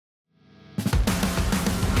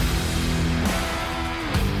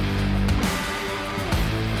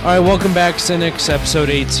All right, welcome back, Cynics. Episode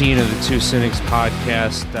 18 of the Two Cynics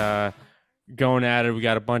podcast. Going at it, we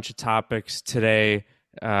got a bunch of topics today.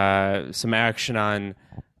 Some action on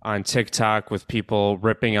TikTok with people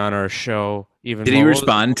ripping on our show. Even Did he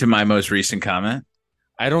respond to my most recent comment?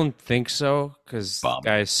 I don't think so, because the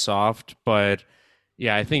guy's soft. But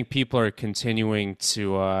yeah, I think people are continuing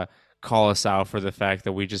to call us out for the fact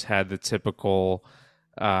that we just had the typical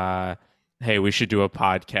hey, we should do a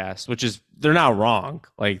podcast, which is, they're not wrong.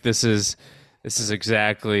 Like, this is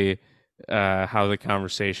exactly how the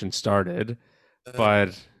conversation started, but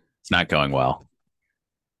it's not going well.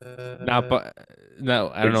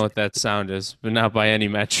 No, I don't know what that sound is, but not by any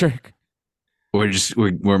metric.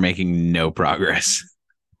 We're making no progress.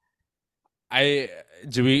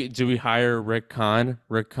 Do we hire Rick Kahn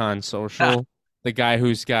Social, the guy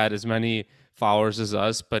who's got as many followers as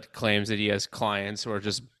us, but claims that he has clients who are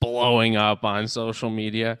just blowing up on social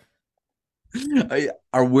media?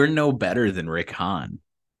 We're no better than Rick Hahn.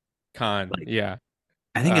 Yeah.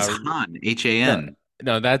 I think it's Hahn, H-A-N.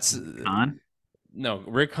 No, that's Hahn. No,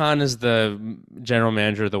 Rick Hahn is the general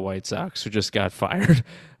manager of the White Sox who just got fired.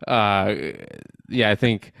 Yeah, I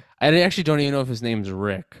actually don't even know if his name's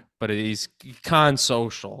Rick, but he's Kahn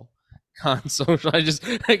Social. I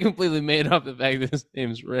completely made up the fact that his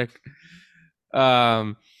name's Rick.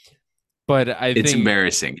 But it's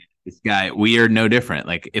embarrassing. This guy, we are no different.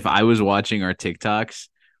 Like, if I was watching our TikToks,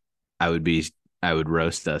 I would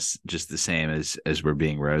roast us just the same as we're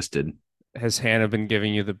being roasted. Has Hannah been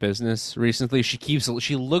giving you the business recently? She views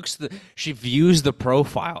the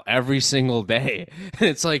profile every single day.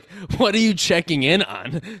 It's like, what are you checking in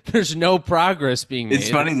on? There's no progress being made. It's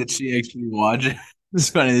funny that she actually watches. It's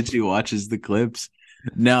funny that she watches the clips.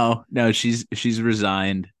 No, she's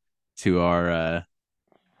resigned to our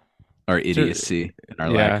idiocy and our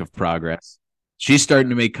lack of progress. She's starting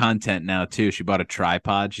to make content now too. She bought a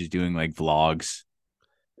tripod. She's doing like vlogs.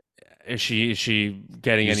 Is she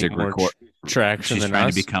getting any more traction than us? She's trying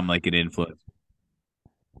to become like an influencer.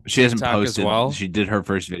 She hasn't posted. Well? She did her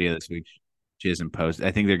first video this week. She hasn't posted.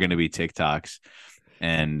 I think they're going to be TikToks,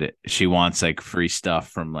 and she wants like free stuff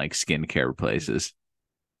from like skincare places.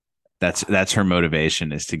 That's her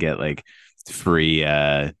motivation, is to get like free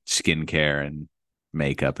skincare and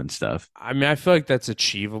makeup and stuff. I mean, I feel like that's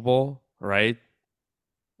achievable, right?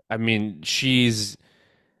 I mean,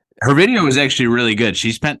 her video was actually really good.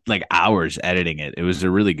 She spent like hours editing it. It was a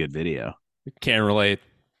really good video. Can't relate.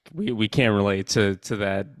 We can't relate to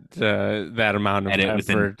that amount of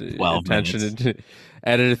effort, attention.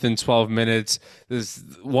 Edit within 12 minutes. This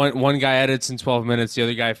one guy edits in 12 minutes. The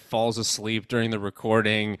other guy falls asleep during the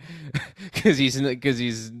recording because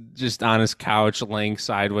he's just on his couch laying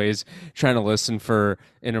sideways trying to listen for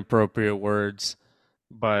inappropriate words.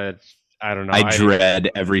 But I don't know. I dread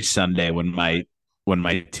every Sunday when my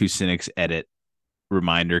Two Cynics edit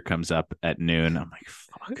reminder comes up at noon. I'm like,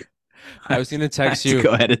 fuck. I was going to text you.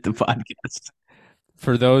 Go edit the podcast.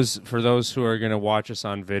 For those who are going to watch us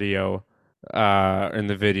on video, in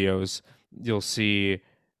the videos, you'll see.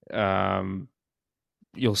 Oh,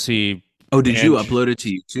 did you upload it to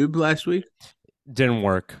YouTube last week? Didn't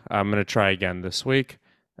work. I'm going to try again this week.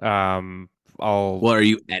 Well, are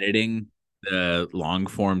you editing the long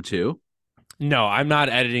form too? No, I'm not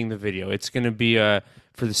editing the video. It's going to be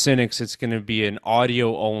for the Cynics, it's going to be an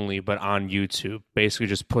audio only, but on YouTube. Basically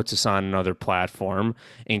just puts us on another platform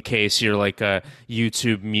in case you're like a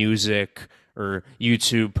YouTube Music or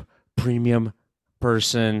YouTube Premium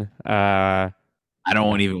person. I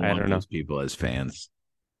don't even want those people as fans.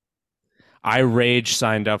 I rage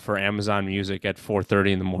signed up for Amazon Music at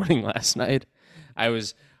 4:30 in the morning last night. I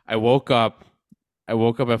woke up at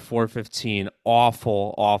 4:15.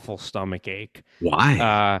 Awful stomach ache.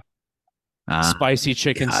 Why? Spicy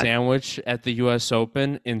chicken sandwich at the U.S.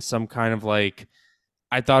 Open in some kind of like,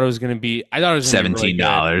 I thought it was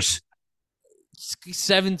 $17.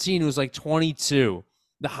 17 was like 22.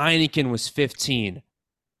 The Heineken was 15.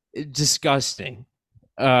 Disgusting.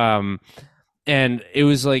 And it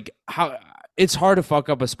was like, how it's hard to fuck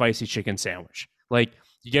up a spicy chicken sandwich. Like,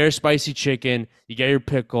 you get your spicy chicken, you get your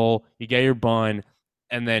pickle, you get your bun,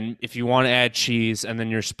 and then if you want to add cheese, and then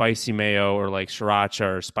your spicy mayo or like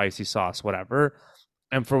sriracha or spicy sauce, whatever.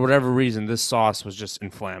 And for whatever reason, this sauce was just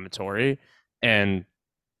inflammatory. And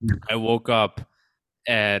I woke up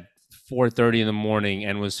at 4:30 in the morning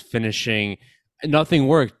and was finishing. Nothing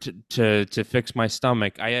worked to fix my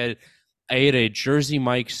stomach. I ate a Jersey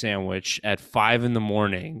Mike sandwich at 5 in the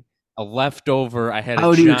morning. A leftover.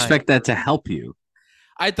 How do you expect that to help you?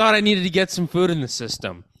 I thought I needed to get some food in the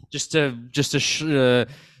system. Just to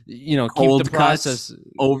cold keep the process,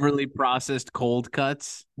 overly processed cold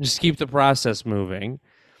cuts. Just keep the process moving.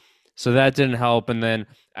 So that didn't help. And then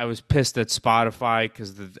I was pissed at Spotify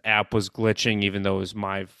because the app was glitching, even though it was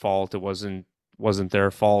my fault. It wasn't their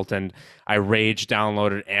fault. And I rage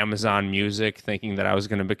downloaded Amazon Music, thinking that I was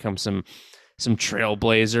going to become some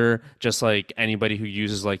trailblazer, just like anybody who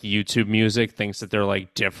uses like YouTube Music thinks that they're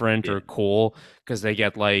like different or cool because they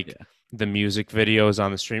get like the music videos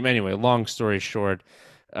on the stream. Anyway, long story short,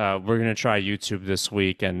 we're gonna try YouTube this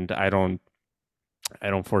week, and I don't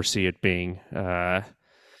foresee it being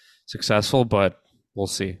successful, but we'll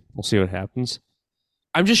see. We'll see what happens.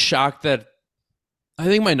 I'm just shocked that I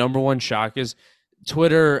think my number one shock is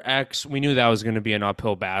Twitter X. We knew that was going to be an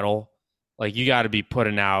uphill battle. Like, you got to be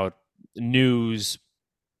putting out news.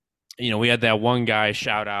 We had that one guy,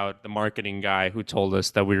 shout out the marketing guy, who told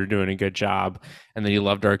us that we were doing a good job and that he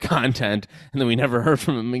loved our content, and then we never heard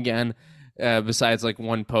from him again, besides like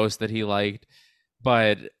one post that he liked.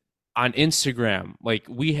 But on Instagram, like,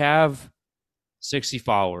 we have 60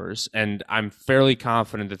 followers, and I'm fairly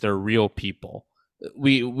confident that they're real people.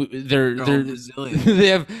 They're they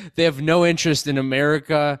have no interest in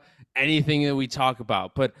America, anything that we talk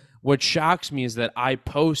about. But what shocks me is that I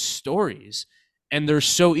post stories and they're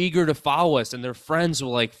so eager to follow us, and their friends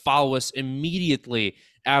will like follow us immediately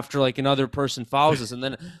after like another person follows us. And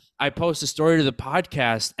then I post a story to the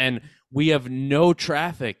podcast and we have no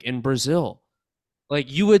traffic in Brazil.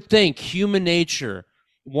 Like, you would think human nature,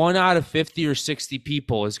 1 out of 50 or 60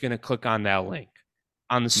 people is going to click on that link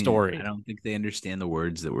on the story. I don't think they understand the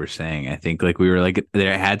words that we're saying. I think like we were like,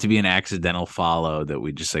 there had to be an accidental follow that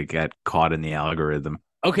we just like got caught in the algorithm.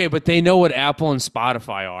 Okay, but they know what Apple and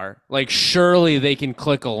Spotify are. Like, surely they can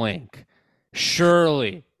click a link.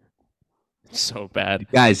 Surely. It's so bad.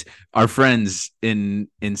 Guys, our friends in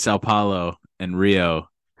Sao Paulo and Rio,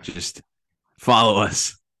 just follow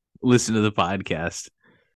us. Listen to the podcast.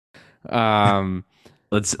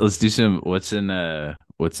 Let's do some what's in the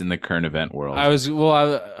current event world.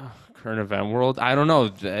 Current event world. I don't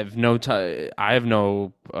know. I have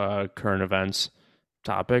no current events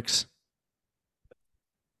topics.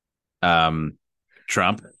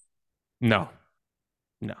 Trump? No.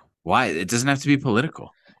 Why? It doesn't have to be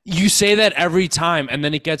political. You say that every time, and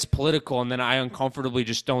then it gets political, and then I uncomfortably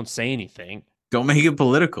just don't say anything. Don't make it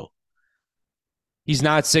political. He's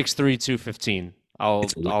not 6'3", 215.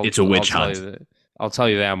 It's a witch hunt. I'll tell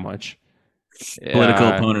you that much. Political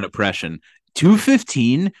opponent oppression.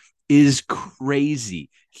 215 is crazy.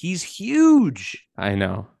 He's huge. I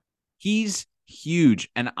know. He's huge.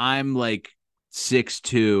 And I'm like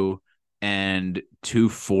 6'2" and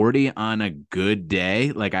 240 on a good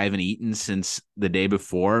day. Like, I haven't eaten since the day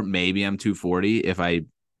before. Maybe I'm 240 if I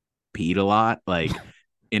peed a lot. Like,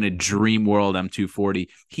 in a dream world, I'm 240.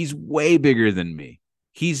 He's way bigger than me.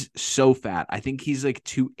 He's so fat. I think he's like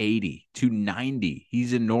 280, 290.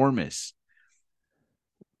 He's enormous.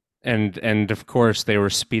 And of course they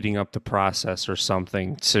were speeding up the process or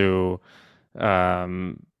something to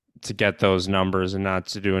get those numbers and not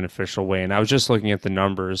to do an official way. And I was just looking at the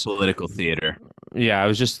numbers. Political theater. Yeah, I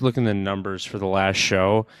was just looking at the numbers for the last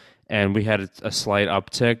show, and we had a slight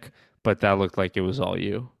uptick, but that looked like it was all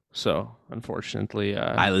you. So unfortunately,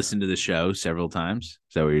 I listened to the show several times.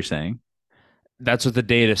 Is that what you're saying? That's what the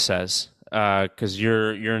data says. Because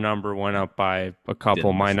your number went up by a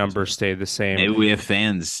couple. My number stayed the same. Maybe we have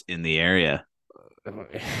fans in the area.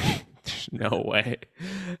 No way.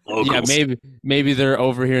 Locals. Yeah, maybe they're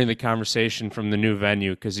overhearing the conversation from the new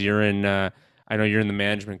venue because you're in. I know you're in the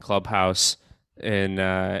management clubhouse in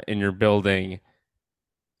your building.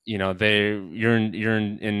 You're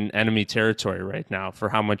in enemy territory right now for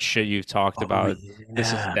how much shit you've talked about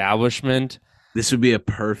this establishment. This would be a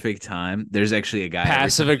perfect time. There's actually a guy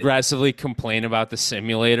passive aggressively complain about the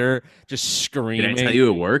simulator, just screaming. Did I tell you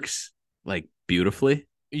it works like beautifully?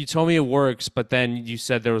 You told me it works, but then you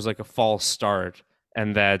said there was like a false start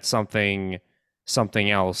and that something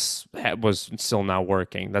else was still not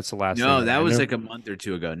working. That's the last thing. No, that was like a month or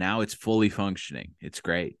two ago. Now it's fully functioning. It's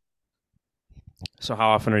great. So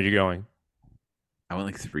how often are you going? I went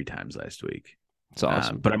like 3 times last week. It's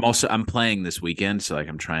awesome. But I'm playing this weekend, so like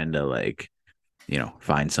I'm trying to like,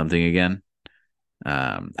 find something again.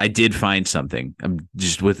 I did find something. I'm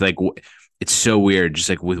just with like, it's so weird. Just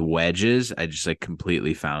like with wedges, I just like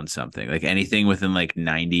completely found something. Like anything within like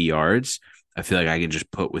 90 yards, I feel like I can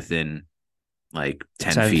just put within like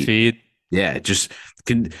 10 feet. Yeah,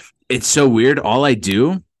 it's so weird. All I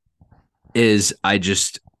do is I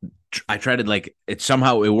try to like it.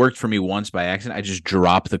 Somehow it worked for me once by accident. I just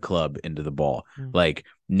drop the club into the ball. Like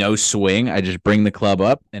no swing. I just bring the club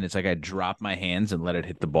up and it's like I drop my hands and let it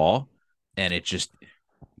hit the ball. And it just,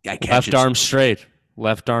 I catch left arm straight.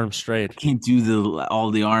 Left arm straight. I can't do all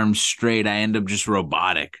the arms straight. I end up just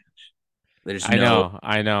robotic. There's I no, know.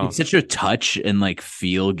 I know. it's such a touch and like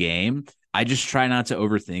feel game. I just try not to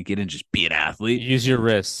overthink it and just be an athlete. Use your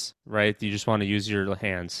wrists, right? You just want to use your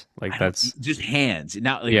hands. Like I don't that's just hands.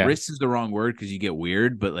 Not like yeah. wrist is the wrong word because you get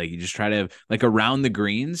weird, but like you just try to like around the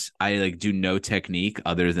greens. I like do no technique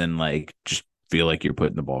other than like just feel like you're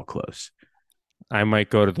putting the ball close. I might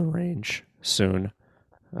go to the range soon.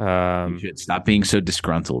 You should stop being so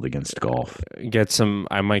disgruntled against golf.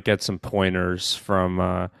 I might get some pointers from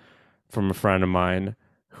a friend of mine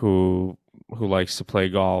who likes to play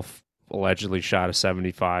golf. Allegedly shot a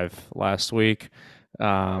 75 last week.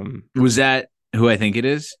 Was that who I think it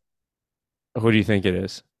is? Who do you think it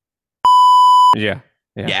is? Yeah.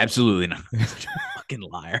 Yeah, Yeah. absolutely not. Fucking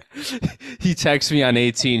liar. He texts me on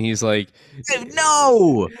 18. He's like,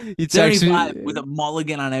 No, he texts 75 me with a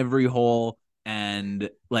mulligan on every hole and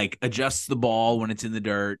like adjusts the ball when it's in the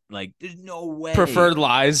dirt. Like, there's no way. preferred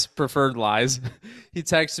lies. Preferred lies. He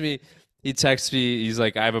texts me. He texts me. He's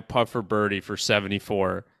like, I have a putt for birdie for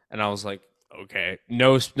 74, and I was like, okay,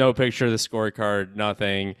 no picture of the scorecard,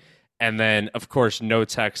 nothing. And then, of course, no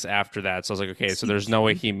text after that. So I was like, okay, so there's no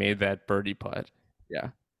way he made that birdie putt. Yeah,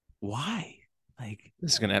 Why? Like,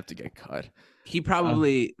 this is gonna have to get cut. he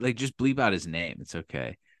probably like just bleep out his name. It's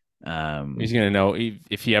okay. He's gonna know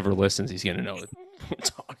if he ever listens. He's gonna know what we're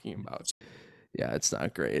talking about. Yeah, it's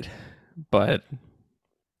not great, but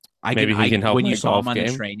maybe he can help when my you saw him golf on the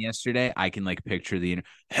game. train yesterday, I can like picture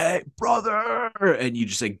hey brother, and you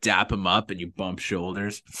just like dap him up and you bump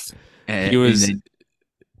shoulders. He was And then,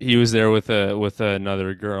 he was there with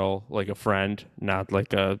another girl, like a friend, not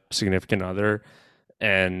like a significant other,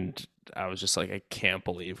 and I was just like, I can't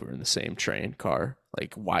believe we're in the same train car.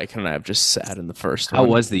 Like, why couldn't I have just sat in the first how one?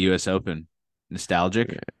 was the U.S. Open?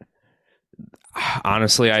 Nostalgic?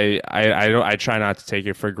 Honestly, I try not to take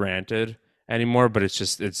it for granted anymore, but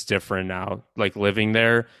it's different now. Like living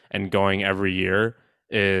there and going every year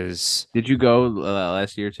is Did you go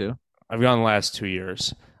last year too? I've gone the last 2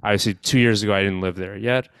 years. Obviously, 2 years ago I didn't live there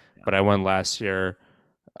yet, but I went last year.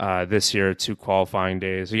 This year, 2 qualifying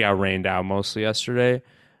days. We got rained out mostly yesterday,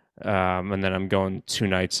 and then I'm going 2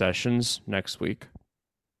 night sessions next week.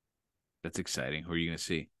 That's exciting. Who are you going to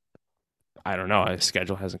see? I don't know. The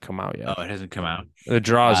schedule hasn't come out yet. Oh, it hasn't come out. The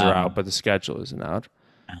draws are out, but the schedule isn't out.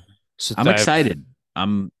 So I'm excited. I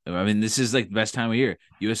mean, this is like the best time of year.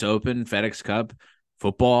 U.S. Open, FedEx Cup,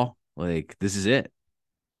 football. Like, this is it.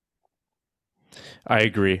 I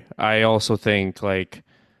agree. I also think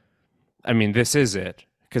I mean, this is it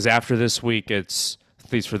because after this week, it's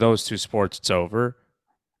at least for those two sports, it's over.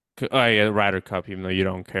 Yeah, Ryder Cup, even though you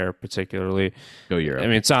don't care particularly. Go Europe. I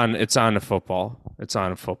mean, it's on to football. It's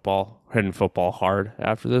on to football. Hitting football hard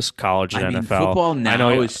after this college and NFL. Football now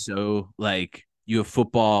is so like you have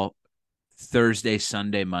football Thursday,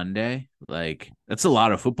 Sunday, Monday. Like that's a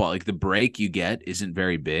lot of football. Like the break you get isn't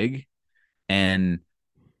very big, and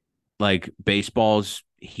like baseball's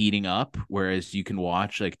heating up, whereas you can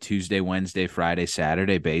watch like Tuesday, Wednesday, Friday,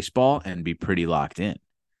 Saturday baseball and be pretty locked in.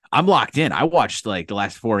 I'm locked in. I watched like the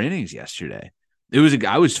last 4 innings yesterday.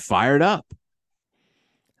 I was fired up.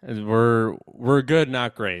 We're good,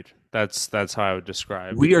 not great. That's how I would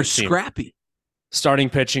describe. We are scrappy. Starting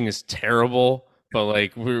pitching is terrible, but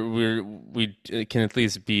like we can at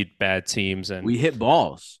least beat bad teams, and we hit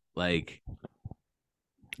balls. Like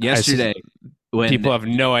yesterday, when people have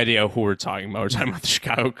no idea who we're talking about. We're talking about the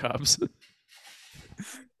Chicago Cubs.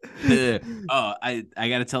 I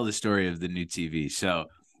got to tell the story of the new TV. So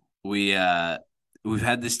we've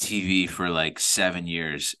had this TV for like 7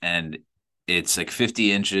 years, and it's like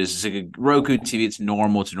 50 inches. It's like a Roku TV. It's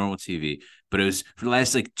normal. It's a normal TV. But it was for the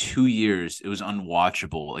last like 2 years, it was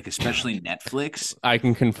unwatchable, like especially Netflix. I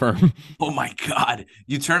can confirm. Oh my God.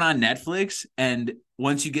 You turn on Netflix, and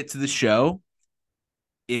once you get to the show,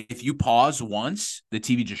 if you pause once, the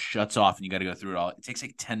TV just shuts off and you got to go through it all. It takes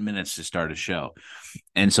like 10 minutes to start a show.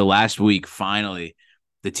 And so last week, finally,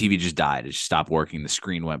 the TV just died. It just stopped working. The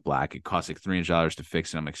screen went black. It cost like $300 to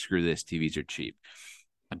fix it. I'm like, screw this. TVs are cheap.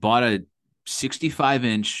 I bought a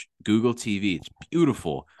 65-inch Google TV. It's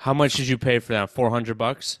beautiful. How much did you pay for that?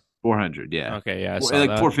 $400? 400, yeah. Okay, yeah. Like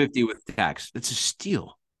that. 450 with tax. It's a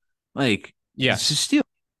steal. Like, yeah, it's a steal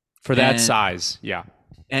for that size. Yeah.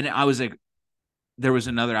 And I was like, there was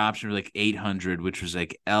another option for like 800, which was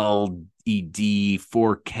like LED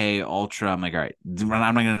 4K Ultra. I'm like, all right, I'm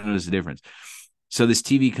not going to notice the difference. So this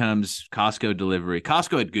TV comes, Costco delivery.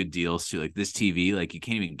 Costco had good deals too. Like this TV, like you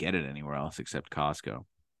can't even get it anywhere else except Costco.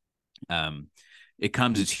 It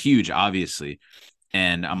comes, it's huge, obviously.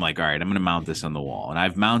 And I'm like, all right, I'm going to mount this on the wall. And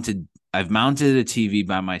I've mounted a TV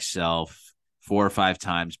by myself 4 or 5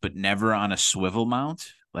 times, but never on a swivel mount,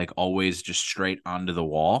 like always just straight onto the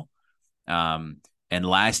wall. And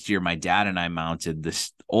last year, my dad and I mounted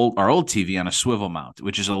our old TV on a swivel mount,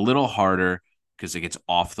 which is a little harder because it gets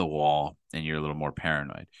off the wall and you're a little more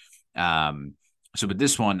paranoid. But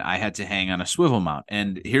this one I had to hang on a swivel mount.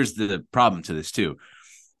 And here's the problem to this too.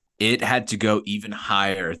 It had to go even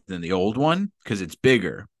higher than the old one because it's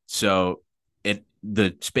bigger. So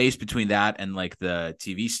the space between that and like the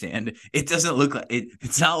TV stand, it doesn't look like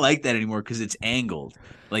it's not like that anymore because it's angled.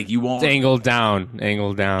 Like you won't it's angled down.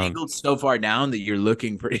 Angled so far down that you're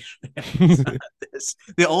looking pretty.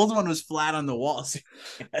 The old one was flat on the wall, so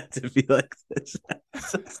you had to be like this.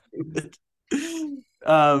 So stupid.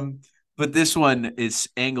 But this one is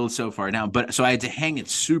angled so far down. But so I had to hang it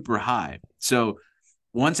super high. So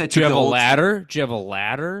once I took Do you have a ladder? Do you have a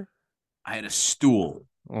ladder? I had a stool.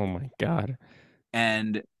 Oh my God.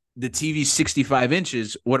 And the TV's 65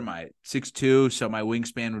 inches. What am I? 6'2". So my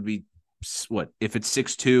wingspan would be what? If it's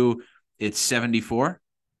 6'2", it's 74.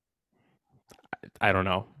 I don't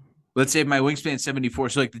know. Let's say my wingspan is 74.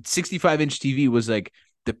 So like the 65-inch TV was like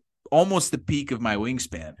almost the peak of my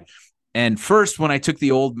wingspan. And first, when I took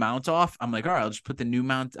the old mount off, I'm like, all right, I'll just put the new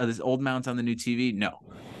mount, this old mount on the new TV. No,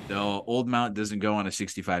 the old mount doesn't go on a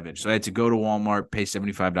 65-inch. So I had to go to Walmart, pay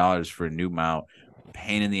 $75 for a new mount.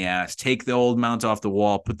 Pain in the ass. Take the old mount off the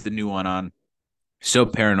wall, put the new one on. So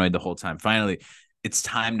paranoid the whole time. Finally, it's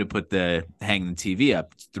time to hang the TV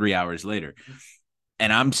up. It's 3 hours later.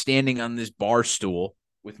 And I'm standing on this bar stool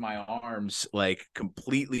with my arms like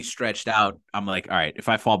completely stretched out. I'm like, all right, if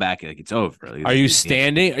I fall back, like it's over. Like, are you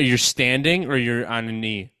standing? Are you standing or you're on a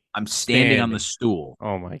knee? I'm standing on the stool.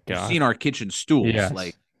 Oh my God. You've seen our kitchen stools. Yes.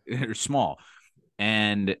 Like they're small.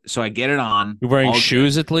 And so I get it on. You're wearing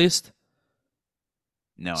shoes at least?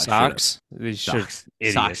 No, socks. Socks.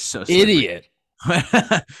 Idiot. Socks. So idiot.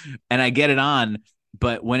 And I get it on,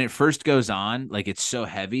 but when it first goes on, like it's so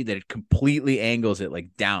heavy that it completely angles it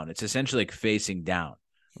like down. It's essentially like facing down.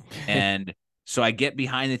 And so I get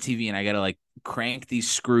behind the TV and I got to like crank these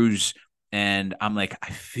screws. And I'm like,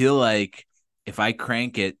 I feel like if I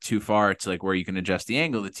crank it too far to like where you can adjust the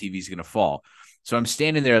angle, the TV's going to fall. So I'm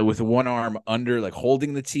standing there with one arm under, like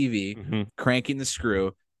holding the TV, cranking the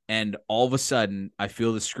screw. And all of a sudden I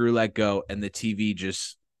feel the screw let go and the TV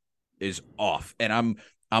just is off. And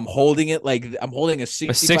I'm holding it like I'm holding a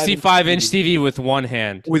 65-inch TV with one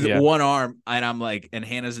hand. With one arm. And I'm like, and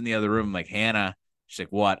Hannah's in the other room. I'm like, Hannah. She's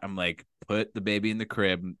like, what? I'm like, put the baby in the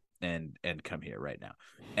crib and come here right now.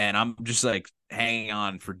 And I'm just like hanging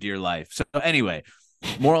on for dear life. So anyway,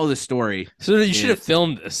 moral of the story. So you should have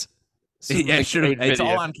filmed this. Yeah, like should have. It's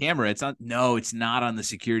all on camera. It's on. No, it's not on the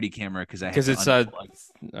security camera because it's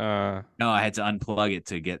no, I had to unplug it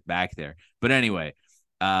to get back there. But anyway,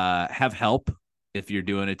 have help if you're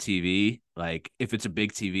doing a TV. Like if it's a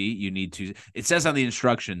big TV, you need to. It says on the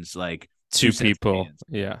instructions like two people.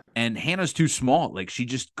 Yeah, and Hannah's too small. Like she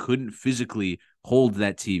just couldn't physically hold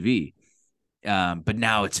that TV. But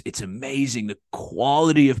now it's amazing. The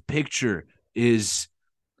quality of picture is.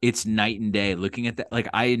 It's night and day. Looking at that, like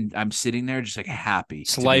I'm sitting there just like happy.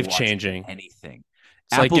 It's life changing. Anything.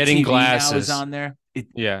 It's Apple like getting TV glasses now is on there.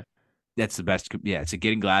 Yeah, that's the best. Yeah, it's like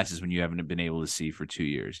getting glasses when you haven't been able to see for 2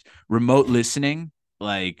 years. Remote listening,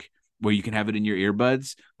 like where you can have it in your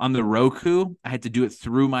earbuds. On the Roku, I had to do it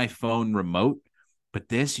through my phone remote. But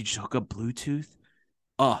this, you just hook up Bluetooth.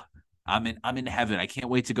 Oh, I'm in heaven. I can't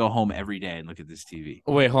wait to go home every day and look at this TV.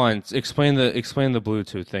 Wait, hold on. Explain the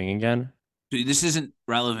Bluetooth thing again. This isn't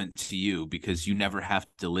relevant to you because you never have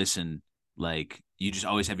to listen. Like you just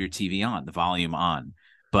always have your TV on, the volume on.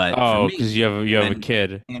 But because you have a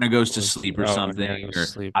kid. Anna goes to sleep or something,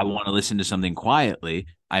 or I want to listen to something quietly.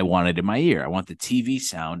 I want it in my ear. I want the TV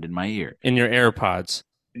sound in my ear. In your AirPods.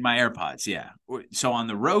 In my AirPods, yeah. So on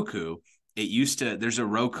the Roku, there's a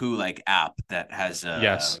Roku like app that has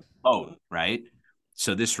a phone, right?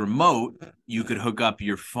 So this remote, you could hook up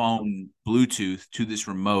your phone Bluetooth to this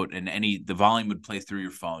remote and the volume would play through your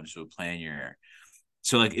phone. So it would play in your ear.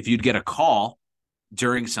 So like if you'd get a call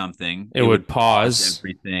during something, it would pause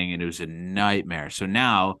everything. And it was a nightmare. So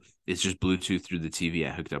now it's just Bluetooth through the TV.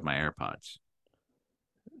 I hooked up my AirPods.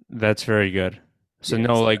 That's very good. So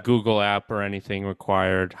no like Google app or anything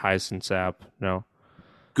required. Hisense app. No.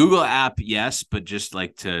 Google app, yes, but just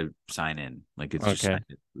like to sign in. Like it's just signed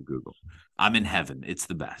in through Google. I'm in heaven. It's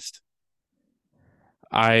the best.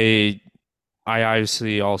 I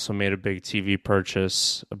obviously also made a big TV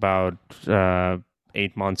purchase about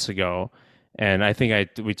 8 months ago, and I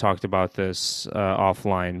think we talked about this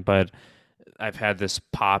offline, but I've had this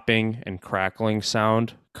popping and crackling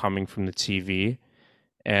sound coming from the TV,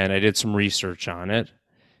 and I did some research on it,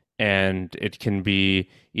 and it can be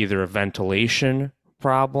either a ventilation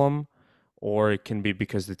problem or it can be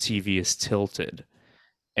because the TV is tilted.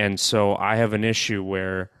 And so I have an issue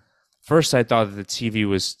where first I thought that the TV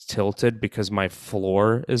was tilted because my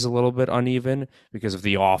floor is a little bit uneven because of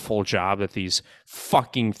the awful job that these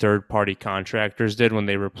fucking third-party contractors did when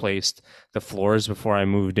they replaced the floors before I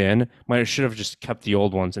moved in. I should have just kept the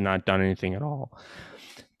old ones and not done anything at all.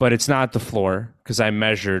 But it's not the floor because I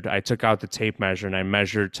took out the tape measure and I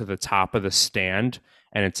measured to the top of the stand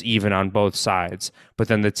and it's even on both sides. But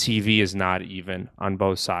then the TV is not even on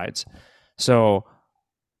both sides. So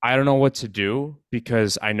I don't know what to do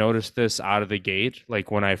because I noticed this out of the gate, like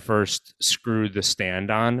when I first screwed the stand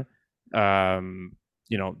on,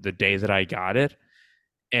 the day that I got it.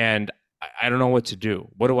 And I don't know what to do.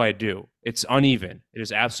 What do I do? It's uneven. It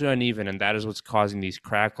is absolutely uneven. And that is what's causing these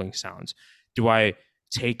crackling sounds. Do I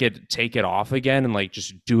take it off again and like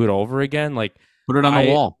just do it over again? Like put it on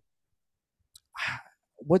the wall.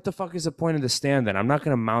 What the fuck is the point of the stand then? I'm not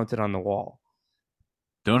going to mount it on the wall.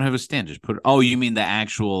 Don't have a stand. Just put. Oh, you mean the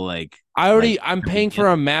actual like? I'm paying for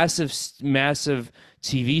a massive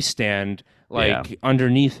TV stand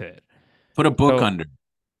underneath it. Put a book under.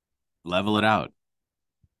 Level it out.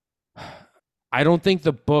 I don't think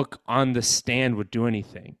the book on the stand would do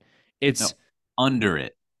anything. It's under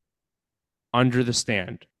it. Under the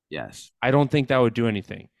stand. Yes. I don't think that would do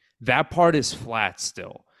anything. That part is flat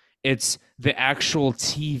still. It's the actual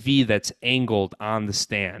TV that's angled on the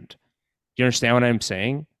stand. You understand what I'm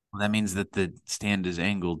saying? Well, that means that the stand is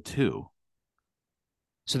angled too.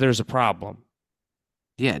 So there's a problem.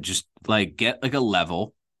 Yeah, just like get like a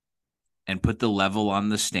level and put the level on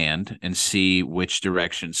the stand and see which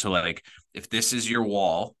direction. So like if this is your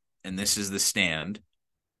wall and this is the stand,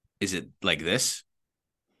 is it like this?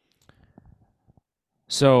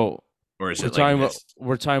 So or is it like this?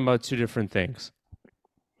 We're talking about two different things.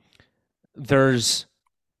 There's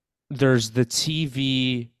the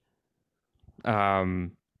TV.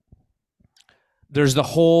 There's the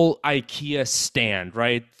whole IKEA stand,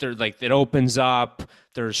 right? There, like it opens up.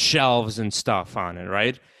 There's shelves and stuff on it,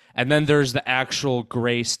 right? And then there's the actual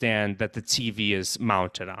gray stand that the TV is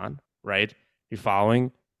mounted on, right? You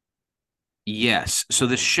following? Yes. So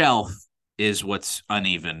the shelf is what's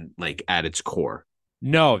uneven, like at its core.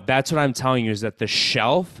 No, that's what I'm telling you is that the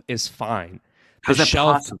shelf is fine. How's that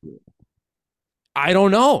possible? I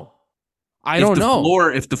don't know. I don't know.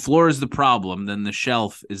 If the floor is the problem, then the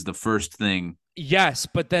shelf is the first thing. Yes,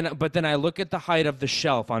 but then I look at the height of the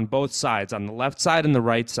shelf on both sides, on the left side and the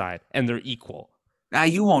right side, and they're equal.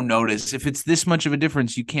 You won't notice. If it's this much of a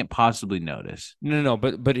difference, you can't possibly notice. No.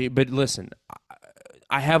 But listen,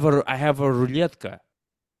 I have a ruletka.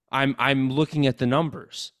 I'm looking at the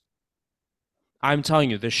numbers. I'm telling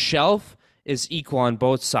you, the shelf is equal on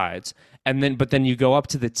both sides, but then you go up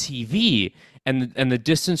to the TV, and the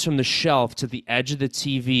distance from the shelf to the edge of the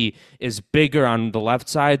TV is bigger on the left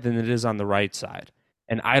side than it is on the right side.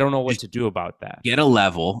 And I don't know what to do about that. Get a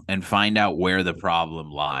level and find out where the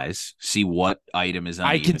problem lies. See what item is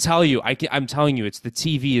uneven. I can tell you. I'm telling you, it's the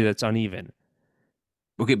TV that's uneven.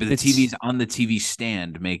 Okay, but the TV's on the TV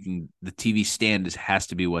stand, making the TV stand has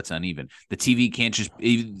to be what's uneven. The TV can't just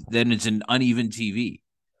then it's an uneven TV.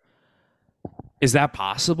 Is that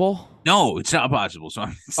possible? No, it's not possible. So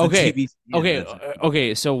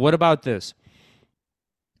okay. So what about this?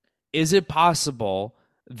 Is it possible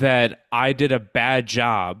that I did a bad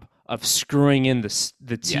job of screwing in the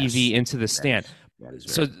TV into the stand?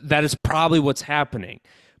 So that is probably what's happening.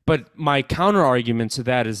 But my counter argument to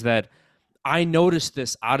that is that I noticed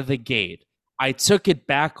this out of the gate. I took it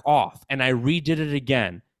back off and I redid it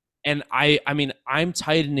again. And I'm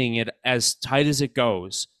tightening it as tight as it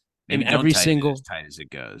goes. Maybe in every single as tight as it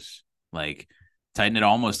goes. Like tighten it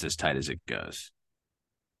almost as tight as it goes.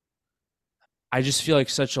 I just feel like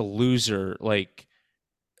such a loser. Like,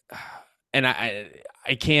 and I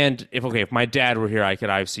can't. If my dad were here, I could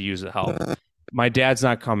obviously use the help. My dad's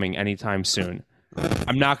not coming anytime soon.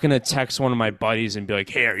 I'm not gonna text one of my buddies and be like,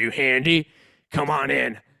 "Hey, are you handy? Come on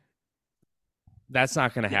in." That's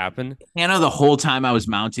not going to happen. Hannah, the whole time I was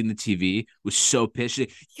mounting the TV, was so pissed.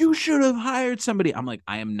 Like, you should have hired somebody. I'm like,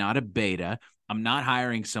 I am not a beta. I'm not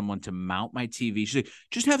hiring someone to mount my TV. She's like,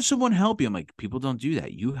 just have someone help you. I'm like, people don't do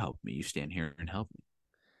that. You help me. You stand here and help me.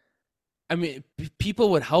 I mean, people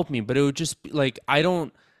would help me, but it would just be like,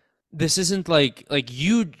 this isn't like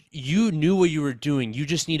you knew what you were doing. You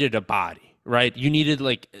just needed a body, right? You needed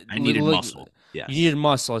I needed muscle. Yes. You needed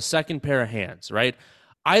muscle, a second pair of hands, right?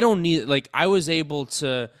 I don't need, I was able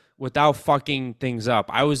to, without fucking things up,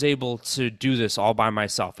 I was able to do this all by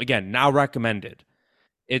myself. Again, now recommended.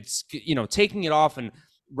 It's, taking it off and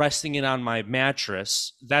resting it on my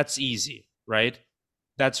mattress, that's easy, right?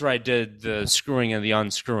 That's where I did the screwing and the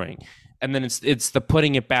unscrewing. and then it's the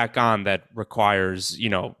putting it back on that requires, you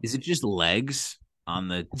know. Is it just legs on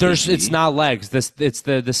the It's TV? not legs. It's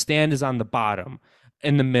the stand is on the bottom,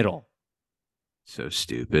 in the middle. So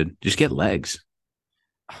stupid. Just get legs.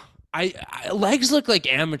 Legs look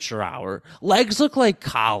like amateur hour. Legs look like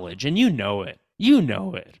college, and you know it. You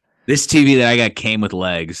know it. This TV that I got came with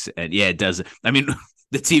legs, and yeah, it does. I mean,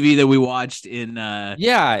 the TV that we watched in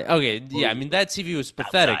Yeah, okay. Yeah, I mean that TV was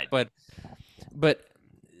pathetic, outside. but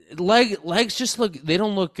legs just look, they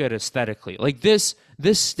don't look good aesthetically. Like this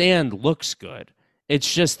stand looks good.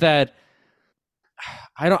 It's just that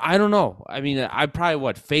I don't know. I mean, I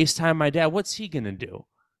probably FaceTime my dad. What's he gonna do?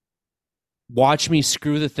 Watch me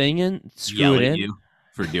screw the thing in? Screw Yell it at in? you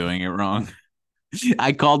for doing it wrong.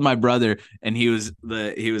 I called my brother, and he was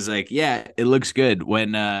like, "Yeah, it looks good."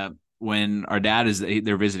 When our dad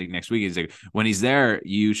they're visiting next week. He's like, "When he's there,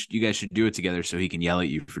 you guys should do it together, so he can yell at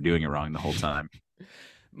you for doing it wrong the whole time."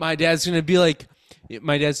 My dad's gonna be like, you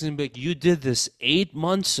did this 8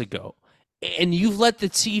 months ago, and you've let the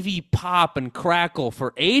TV pop and crackle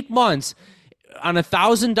for 8 months on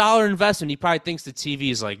 $1,000 investment. He probably thinks the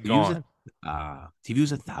TV is like gone. TV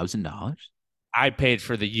was $1,000. I paid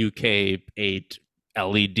for the UK8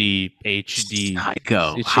 LED HD.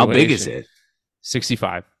 Psycho. How big is it?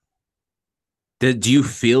 65. Do you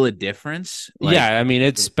feel a difference? Like, yeah, I mean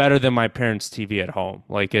it's better than my parents' TV at home.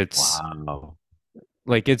 Like wow.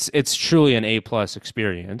 Like it's truly an A+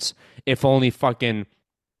 experience. If only fucking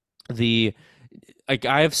I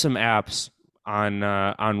have some apps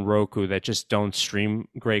on Roku that just don't stream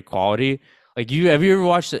great quality. Like have you ever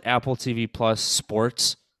watched the Apple TV Plus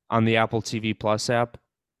Sports on the Apple TV Plus app?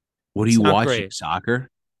 What do you watch? Soccer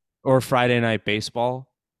or Friday Night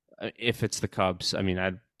Baseball? If it's the Cubs, I mean,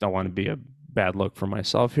 I don't want to be a bad look for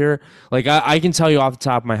myself here. Like I can tell you off the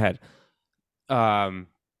top of my head,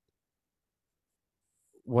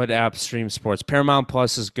 what app streams sports? Paramount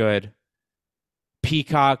Plus is good.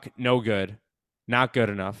 Peacock, no good, not good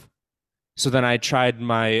enough. So then I tried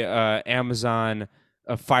my Amazon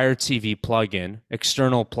Fire TV plugin,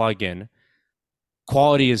 external plugin.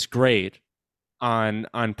 Quality is great on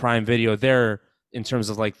Prime Video there in terms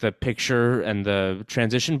of like the picture and the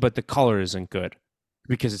transition, but the color isn't good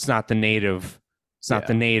because it's not the native. It's not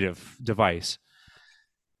the native device.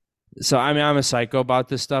 So I mean, I'm a psycho about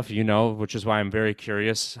this stuff, you know, which is why I'm very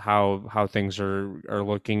curious how things are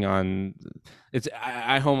looking on.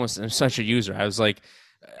 I almost am such a user. I was like,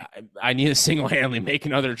 I need to single-handedly make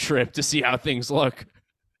another trip to see how things look.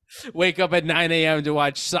 Wake up at 9 a.m. to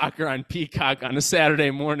watch soccer on Peacock on a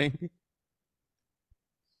Saturday morning.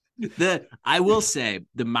 I will say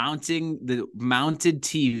the mounted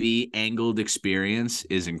TV angled experience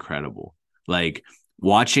is incredible. Like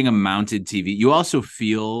watching a mounted TV, you also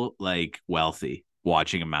feel like wealthy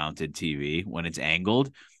watching a mounted TV when it's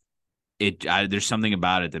angled. There's something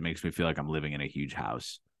about it that makes me feel like I'm living in a huge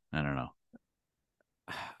house. I don't know.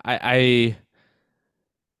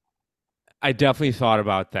 I definitely thought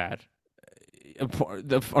about that.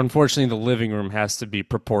 Unfortunately, the living room has to be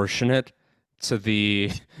proportionate to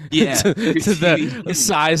the to the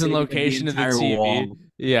size and location of the TV. Wall.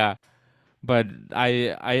 Yeah, but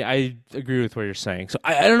I agree with what you're saying. So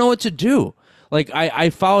I don't know what to do. Like I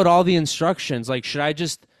followed all the instructions. Like should I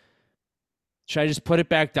just put it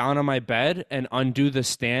back down on my bed and undo the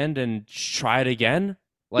stand and try it again?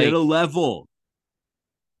 Like get a level.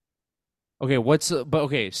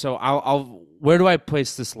 Okay, so I'll where do I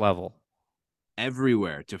place this level?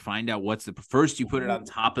 Everywhere to find out what's the first. You put it on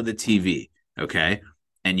top of the TV, okay,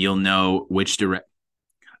 and you'll know which direction.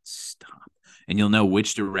 Stop, and you'll know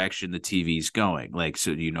which direction the TV's going. Like so,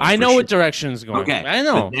 you know. I know what direction is going. Okay, I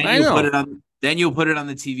know. Then you'll put it on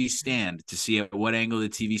the TV stand to see at what angle the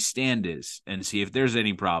TV stand is, and see if there's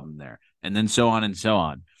any problem there, and then so on and so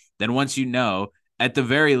on. Then once you know, at the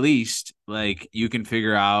very least, like you can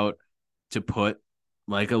figure out to put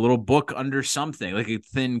like a little book under something, like a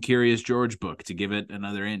thin Curious George book to give it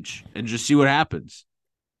another inch and just see what happens.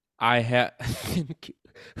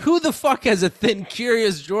 Who the fuck has a thin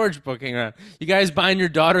Curious George book hanging around? You guys buying your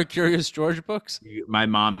daughter Curious George books? My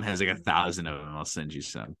mom has like 1,000 of them. I'll send you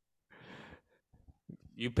some.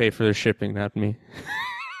 You pay for the shipping, not me.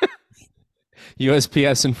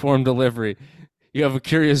 USPS informed delivery. You have a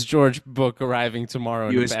Curious George book arriving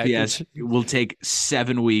tomorrow. USPS will take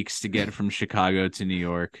 7 weeks to get from Chicago to New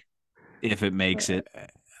York, if it makes it.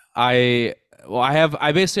 I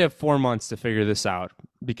basically have 4 months to figure this out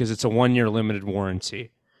because it's a 1-year limited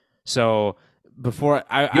warranty. So before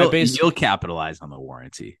you'll capitalize on the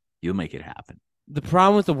warranty. You'll make it happen. The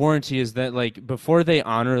problem with the warranty is that like before they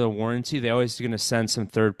honor the warranty, they always going to send some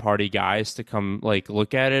third party guys to come like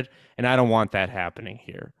look at it, and I don't want that happening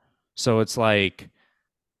here. So it's like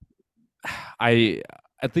I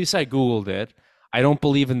at least I googled it. I don't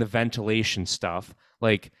believe in the ventilation stuff.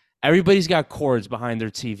 Like everybody's got cords behind their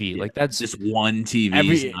TV. Yeah. Like that's This one TV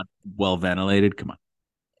is every not well ventilated. Come on.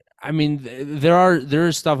 I mean, there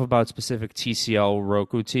is stuff about specific TCL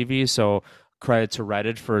Roku TVs, so credit to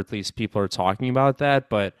Reddit for at least people are talking about that.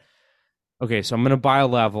 But okay, so I'm gonna buy a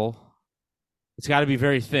level. It's got to be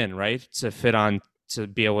very thin, right, to fit on to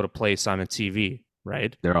be able to place on a TV,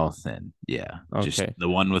 right? They're all thin. Yeah. Just Okay, the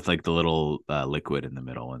one with like the little liquid in the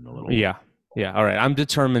middle and the little. yeah, yeah. All right, I'm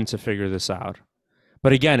determined to figure this out.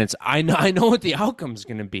 But again, it's I know what the outcome's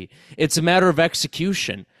gonna be. It's a matter of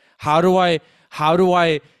execution. How do I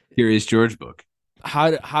Curious George book. how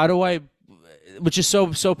do I which is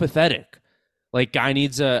so pathetic. Like guy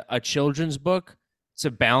needs a children's book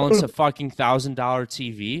to balance a fucking $1,000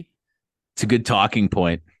 TV It's a good talking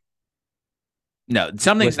point. No,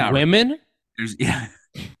 something's with not right. women. Yeah.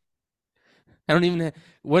 I don't even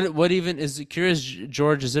what even is Curious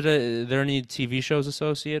George? Is it a there any TV shows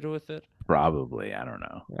associated with it? Probably. I don't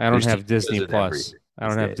know. I don't There's have Disney TVs with every Plus. I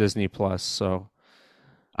these don't have days. Disney Plus, so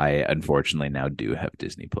I unfortunately now do have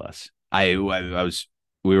Disney Plus. I was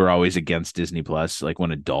we were always against Disney Plus. Like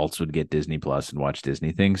when adults would get Disney Plus and watch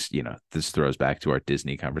Disney things, this throws back to our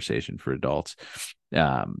Disney conversation for adults.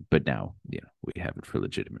 But now, we have it for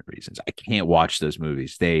legitimate reasons. I can't watch those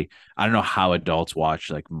movies. I don't know how adults watch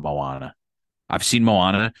like Moana. I've seen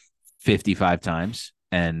Moana 55 times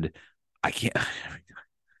and I can't.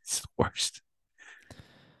 It's the worst.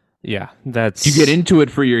 yeah, that's You get into it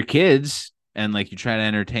for your kids and like you try to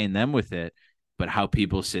entertain them with it, but how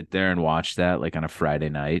people sit there and watch that like on a Friday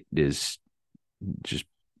night is just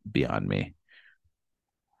beyond me.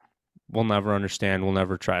 we'll never understand. We'll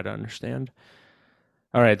never try to understand.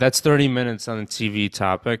 All right, that's 30 minutes on the TV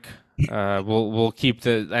topic. We'll keep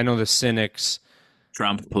the I know the cynics.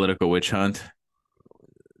 Trump political witch hunt.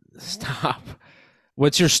 Stop.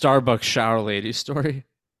 What's your Starbucks shower lady story?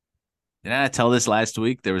 Did I tell this last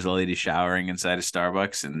week? There was a lady showering inside a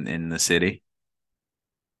Starbucks in the city.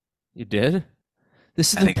 You did?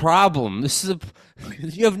 This is I the think problem.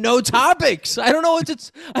 You have no topics. I don't know what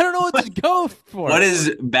to go for. what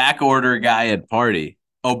is back order guy at party?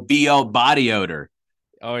 Oh, BO body odor.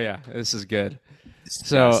 Oh yeah, this is good. Disgusting.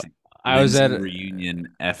 So I was at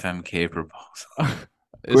reunion FMK proposal.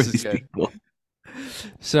 this is good. People?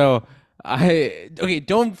 So okay,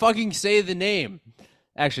 don't fucking say the name.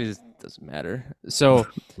 Actually, this doesn't matter. So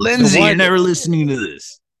Lindsay, you're never listening to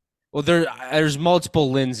this. Well, there's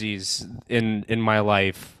multiple Lindsays in my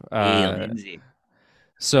life. Lindsay.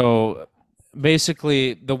 So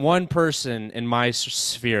basically, the one person in my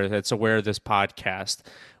sphere that's aware of this podcast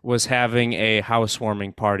was having a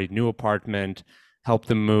housewarming party, new apartment, helped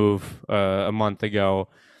them move a month ago.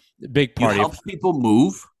 Big party. You helped people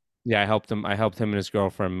move? Yeah, I helped him. I helped him and his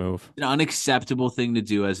girlfriend move. An unacceptable thing to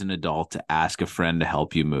do as an adult to ask a friend to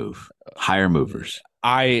help you move. Hire movers.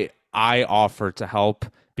 I offered to help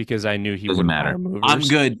because I knew he Doesn't wouldn't matter. hire movers. I'm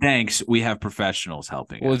good, thanks. We have professionals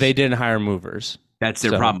helping Well, us. they didn't hire movers. That's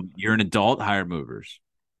their problem. You're an adult, hire movers.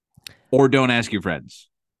 Or don't ask your friends.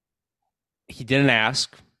 He didn't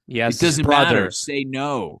ask. Yes, it doesn't matter. Say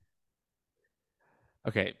no.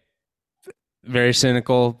 Okay. Very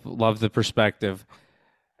cynical. Love the perspective.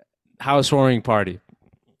 Housewarming party.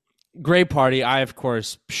 Great party. I, of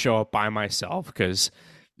course, show up by myself because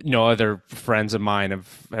no other friends of mine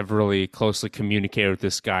have really closely communicated with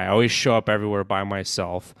this guy. I always show up everywhere by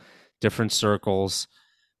myself, different circles,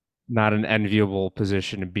 not an enviable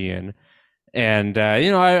position to be in. And,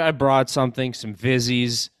 I brought some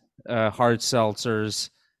Vizzies, hard seltzers.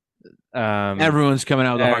 Everyone's coming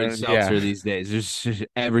out with a hard seltzer these days.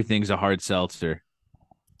 Everything's a hard seltzer.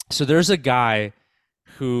 So there's a guy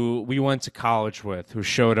who we went to college with who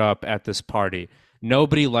showed up at this party.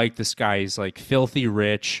 Nobody liked this guy. He's like filthy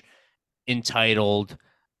rich, entitled,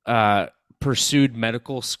 pursued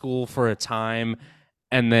medical school for a time,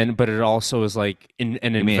 but it also is like an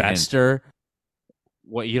investor.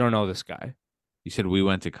 What, you don't know this guy? You said we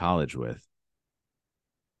went to college with.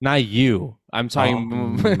 Not you. I'm talking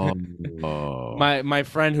my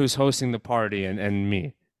friend who's hosting the party and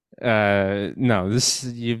me. No,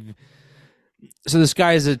 so this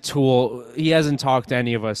guy is a tool. He hasn't talked to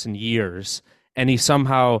any of us in years, and he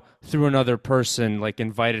somehow through another person like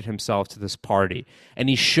invited himself to this party, and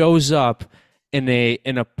he shows up in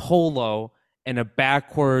a polo and a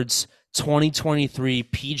backwards 2023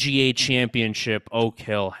 PGA Championship Oak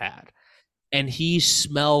Hill hat, and he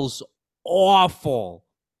smells awful.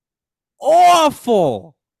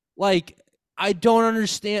 Like I don't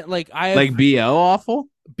understand. Like BO awful.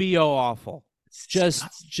 BO awful. just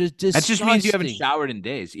disgusting. That just means you haven't showered in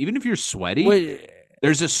days. Even if you're sweaty,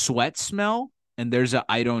 there's a sweat smell and there's a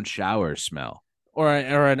I don't shower smell. Or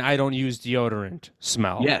an I don't use deodorant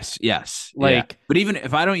smell. Yes. Like, but even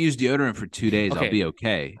if I don't use deodorant for 2 days, I'll be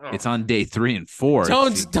okay. It's on day 3 and 4.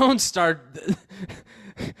 Don't start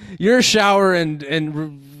your shower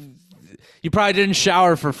and you probably didn't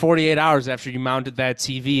shower for 48 hours after you mounted that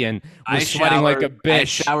TV and was sweating like a bitch. I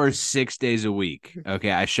shower 6 days a week.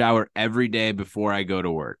 Okay, I shower every day before I go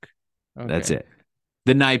to work. Okay. That's it.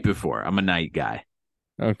 The night before. I'm a night guy.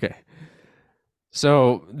 Okay.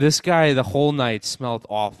 So this guy, the whole night smelled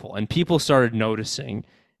awful, and people started noticing,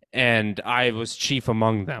 and I was chief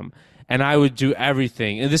among them. And I would do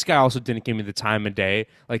everything. And this guy also didn't give me the time of day.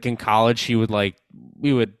 Like in college, we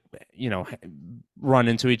would, run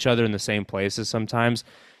into each other in the same places sometimes.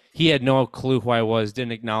 He had no clue who I was,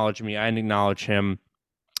 didn't acknowledge me. I didn't acknowledge him.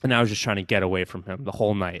 And I was just trying to get away from him the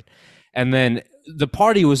whole night. And then the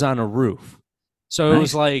party was on a roof. So It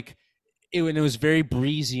was like, it was very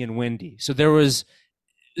breezy and windy. So there was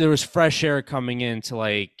fresh air coming in to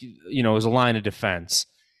it was a line of defense.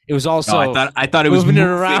 It was also I thought it was moving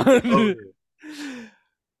around.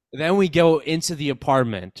 Then we go into the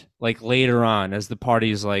apartment later on as the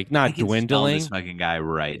party's not dwindling. This fucking guy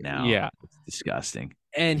right now. Yeah, it's disgusting.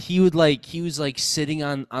 And he was sitting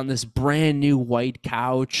on this brand new white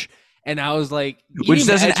couch. And I was like, which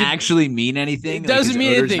doesn't actually mean anything. It doesn't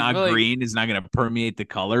mean anything. It's not green. It's not going to permeate the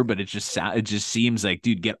color, but it just seems like,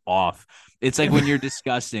 dude, get off. It's like when you're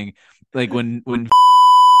disgusting, like when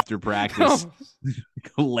after practice,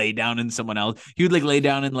 lay down in someone else. He would lay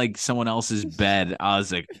down in someone else's bed. I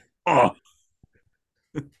was like, oh.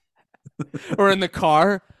 Or in the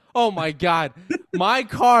car. Oh my God, my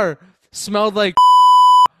car smelled like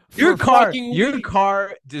your car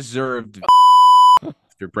deserved.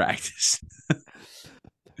 Practice.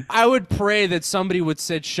 I would pray that somebody would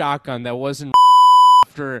sit shotgun that wasn't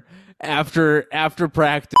after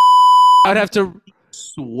practice. I'd have to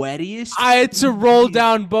sweatiest. I had to roll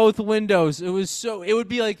down both windows. It would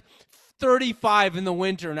be 35 in the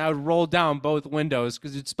winter, and I would roll down both windows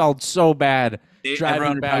because it smelled so bad.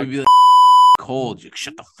 Driving back, probably be cold.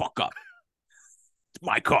 Shut the fuck up. It's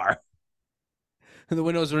my car. And the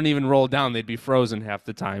windows wouldn't even roll down; they'd be frozen half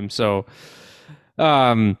the time. So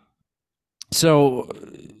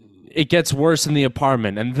it gets worse in the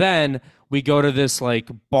apartment, and then we go to this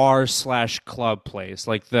bar/club place.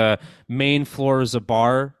 The main floor is a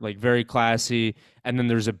bar, very classy, and then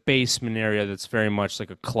there's a basement area that's very much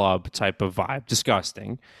like a club type of vibe.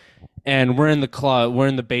 Disgusting. And we're in the club, we're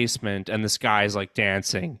in the basement, and this guy's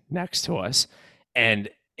dancing next to us. And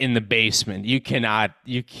in the basement,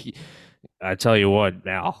 I tell you what,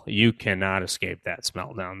 Al, you cannot escape that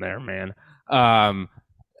smell down there, man.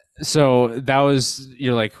 So that was,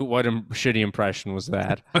 you're like, what shitty impression was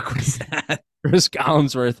that? What was that? Chris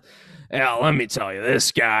Collinsworth. Al, let me tell you,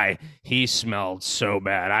 this guy, he smelled so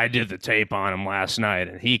bad. I did the tape on him last night,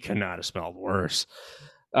 and he could not have smelled worse.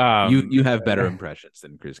 You have better impressions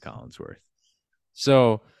than Chris Collinsworth.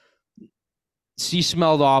 So he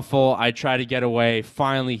smelled awful. I tried to get away.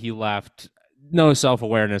 Finally, he left. No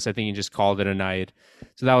self-awareness. I think he just called it a night.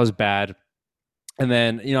 So that was bad. And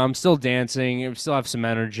then, I'm still dancing. I still have some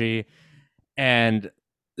energy. And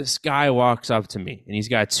this guy walks up to me, and he's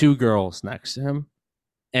got 2 girls next to him.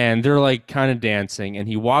 And they're kind of dancing. And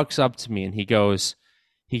he walks up to me, and he goes,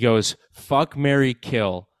 fuck, marry,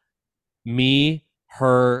 kill. Me,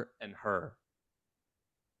 her, and her.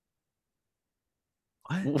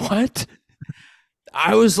 What?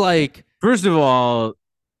 I was like, first of all,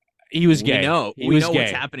 he was gay. We know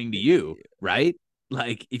what's happening to you, right?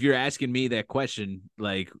 If you're asking me that question,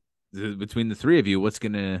 between the 3 of you, what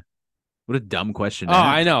a dumb question. Oh,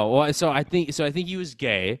 I know. Well, so I think he was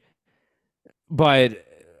gay, but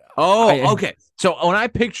okay. So when I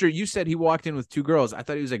picture, you said he walked in with 2 girls. I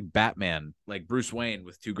thought he was like Batman, like Bruce Wayne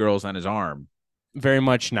with 2 girls on his arm. Very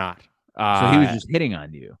much not. So he was just hitting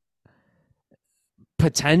on you.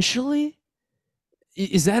 Potentially.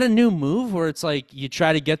 Is that a new move where it's you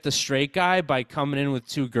try to get the straight guy by coming in with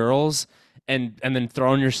 2 girls and then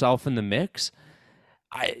throwing yourself in the mix?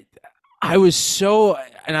 I was so,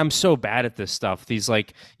 and I'm so bad at this stuff. These where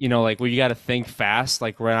you got to think fast,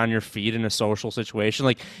 right on your feet in a social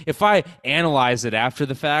situation. If I analyze it after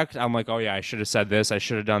the fact, I'm like, oh yeah, I should have said this. I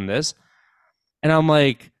should have done this. And I'm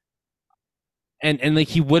like, and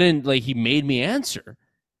he wouldn't, he made me answer.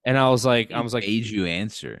 And I was like, made you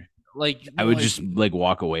answer. I would just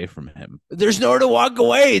walk away from him. There's nowhere to walk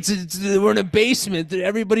away. We're in a basement.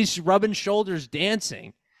 Everybody's rubbing shoulders,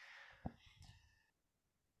 dancing.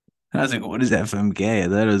 I was like, what is FMK? I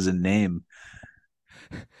thought it was a name.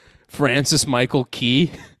 Francis Michael Key.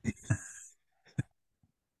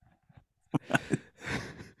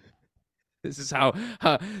 This is how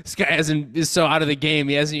this guy is so out of the game.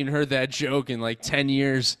 He hasn't even heard that joke in like 10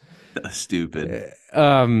 years. Stupid.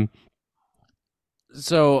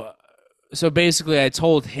 So basically, I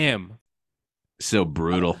told him. So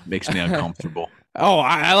brutal. Makes me uncomfortable. Oh,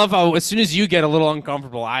 I love how as soon as you get a little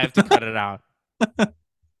uncomfortable, I have to cut it out.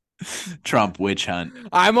 Trump witch hunt.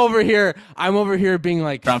 I'm over here being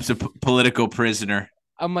like, Trump's a political prisoner.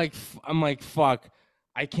 I'm like, fuck.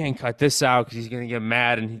 I can't cut this out because he's gonna get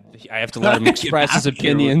mad, and I have to let him express his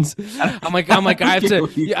opinions. I'm like, I have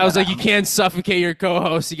to. I was like, you can't suffocate your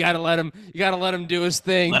co-host. You gotta let him do his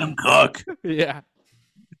thing. Let him cook. Yeah.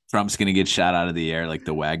 Trump's gonna get shot out of the air like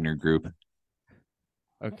the Wagner Group.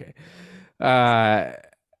 Okay. Biden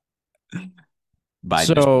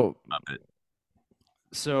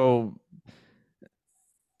so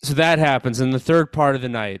that happens in the third part of the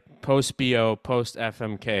night, post BO, post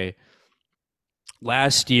FMK.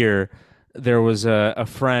 Last year, there was a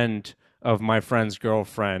friend of my friend's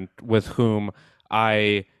girlfriend with whom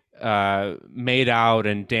I made out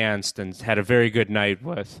and danced and had a very good night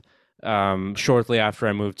with shortly after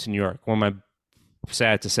I moved to New York.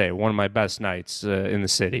 Sad to say, one of my best nights in the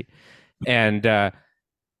city. And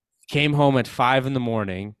came home at 5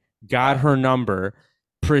 a.m, got her number,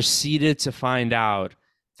 proceeded to find out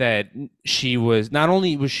that she was, not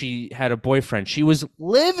only was she had a boyfriend, she was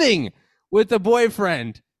living with a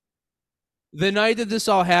boyfriend the night that this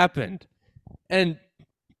all happened. And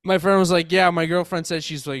my friend was like, yeah, my girlfriend said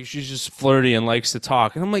she's just flirty and likes to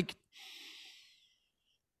talk. And I'm like,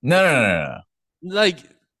 no. Like,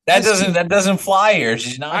 that doesn't fly here.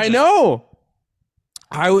 She's not. I know.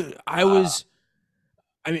 I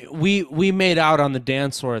mean, we made out on the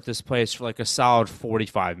dance floor at this place for like a solid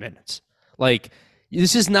 45 minutes. Like,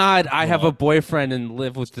 this is not, I have a boyfriend and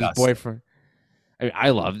live with this boyfriend. I mean, I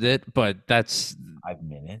loved it, but that's 5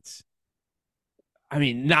 minutes. I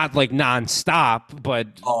mean, not like nonstop, but.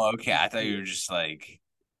 Oh, okay. I thought you were just like.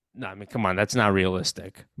 No, I mean, come on, that's not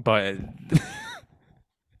realistic. But.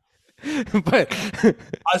 But.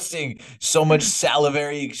 Us seeing so much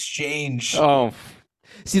salivary exchange. Oh,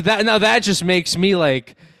 see that now that just makes me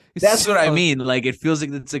like. That's what I mean. Like, it feels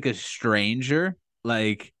like it's like a stranger.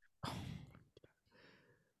 Like.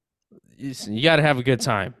 You got to have a good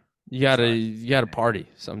time. You gotta party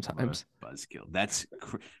sometimes. Buzzkill. That's.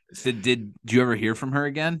 Did you ever hear from her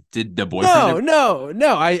again? Did the boyfriend? No.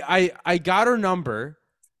 I got her number.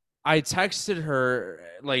 I texted her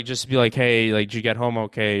like just to be like, hey, like, did you get home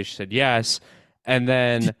okay? She said yes, and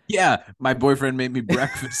then yeah, my boyfriend made me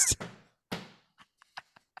breakfast.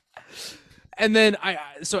 And then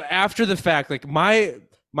so after the fact, like my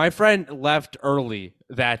friend left early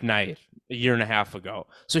that night a year and a half ago.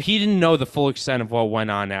 So he didn't know the full extent of what went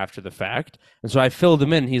on after the fact. And so I filled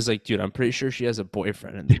him in. He's like, dude, I'm pretty sure she has a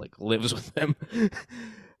boyfriend and like lives with him.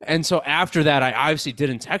 And so after that, I obviously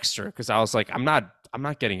didn't text her because I was like, I'm not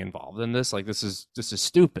getting involved in this. Like, this is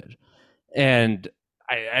stupid. And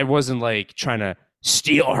I wasn't like trying to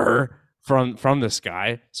steal her from this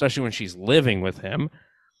guy, especially when she's living with him.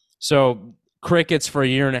 So crickets for a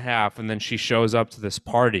year and a half, and then she shows up to this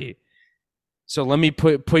party. So let me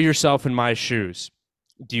put yourself in my shoes.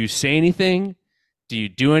 Do you say anything? Do you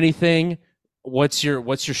do anything? What's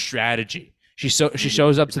your strategy? She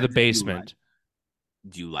shows up to the basement.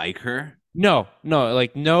 Do you like her? No,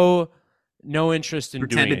 like no interest in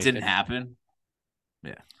Pretend doing it didn't happen.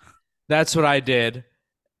 Yeah, that's what I did.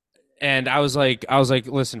 And I was like,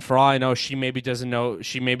 listen, for all I know, she maybe doesn't know.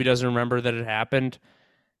 She maybe doesn't remember that it happened.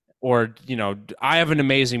 Or, you know, I have an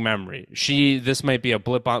amazing memory. This might be a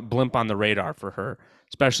blimp on the radar for her,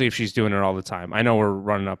 especially if she's doing it all the time. I know we're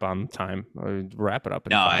running up on time. Wrap it up.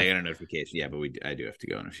 No, 5. I got a notification. Yeah, but I do have to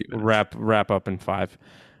go in a few minutes. Wrap up in 5.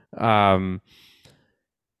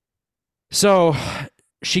 So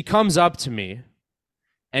she comes up to me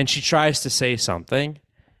and she tries to say something,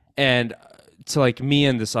 and to like me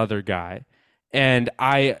and this other guy, and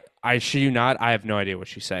I shit you not, I have no idea what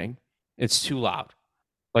she's saying. It's too loud.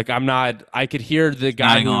 Like, I could hear the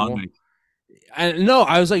guy. No,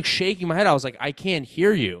 I was like shaking my head. I was like, I can't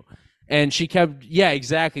hear you. And she kept, yeah,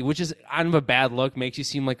 exactly. Which is kind of a bad look. Makes you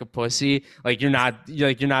seem like a pussy. Like you're not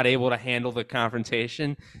able to handle the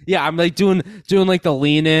confrontation. Yeah, I'm like doing like the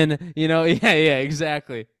lean in, you know? Yeah,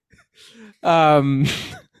 exactly. And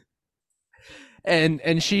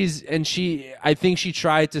she, I think she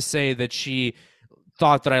tried to say that she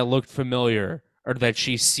thought that I looked familiar or that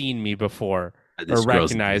she's seen me before. Or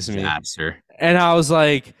recognize me. And I was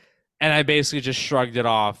like, and I basically just shrugged it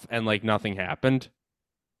off and like nothing happened.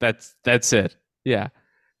 That's it. Yeah.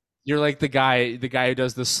 You're like the guy who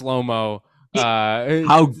does the slow-mo.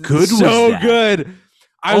 How good was so that? good.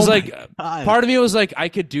 I was like, part of me was like, I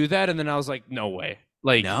could do that, and then I was like, no way.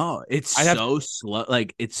 Like, no, it's so slow.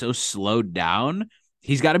 Like, it's so slowed down.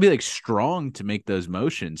 He's got to be like strong to make those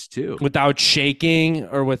motions too, without shaking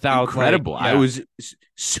or without incredible. Like, yeah. I was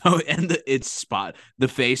so, and the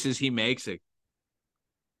faces he makes it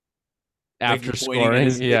after scoring.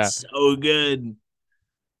 It's so good.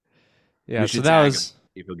 Yeah, so that was.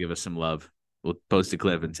 If he'll give us some love, we'll post a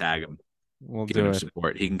clip and tag him. We'll give do him it.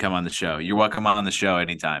 Support. He can come on the show. You're welcome on the show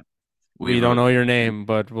anytime. We don't know your name,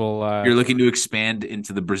 but we'll. You're looking to expand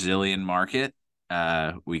into the Brazilian market.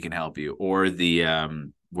 We can help you. Or the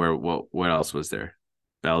what else was there?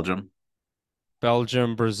 Belgium,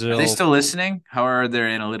 Brazil. Are they still listening? How are their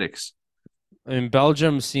analytics? In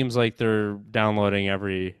Belgium, seems like they're downloading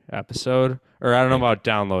every episode, or I don't know about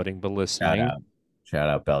downloading, but listening. Shout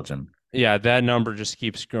out Belgium. Yeah, that number just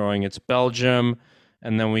keeps growing. It's Belgium,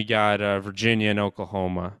 and then we got Virginia and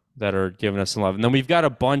Oklahoma that are giving us some love, and then we've got a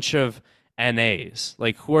bunch of NAs.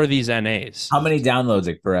 Like, who are these NAs? How many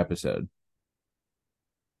downloads per episode?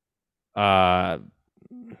 Do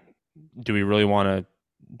we really want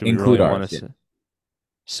to? Include ours.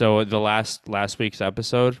 So the last week's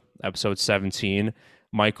episode 17,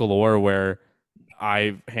 Michael Orr, where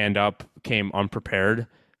I hand up came unprepared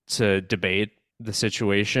to debate the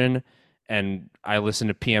situation, and I listened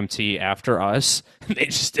to PMT after us, and they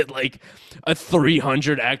just did like a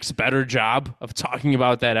 300x better job of talking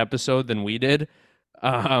about that episode than we did.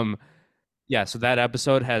 Yeah, so that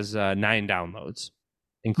episode has 9 downloads,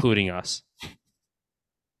 including us.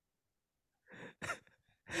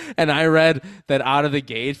 And I read that out of the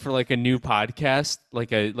gate for like a new podcast,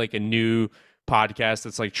 like a new podcast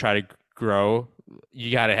that's like try to grow,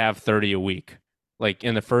 you got to have 30 a week. Like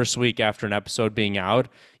in the first week after an episode being out,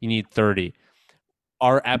 you need 30.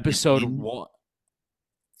 Our episode one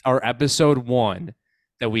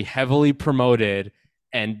that we heavily promoted,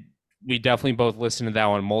 and we definitely both listened to that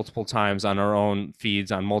one multiple times on our own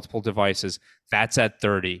feeds on multiple devices. That's at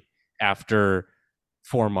 30 after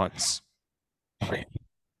 4 months.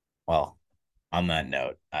 Well, on that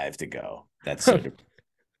note, I have to go. That's so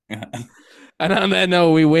And on that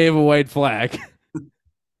note, we wave a white flag.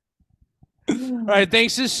 All right,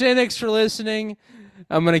 thanks to Cynics for listening.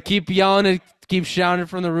 I'm gonna keep yelling and keep shouting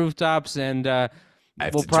from the rooftops, and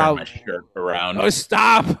we'll probably turn my shirt around. Oh,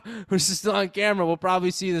 stop! We're still on camera. We'll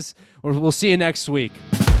probably see this, or we'll see you next week.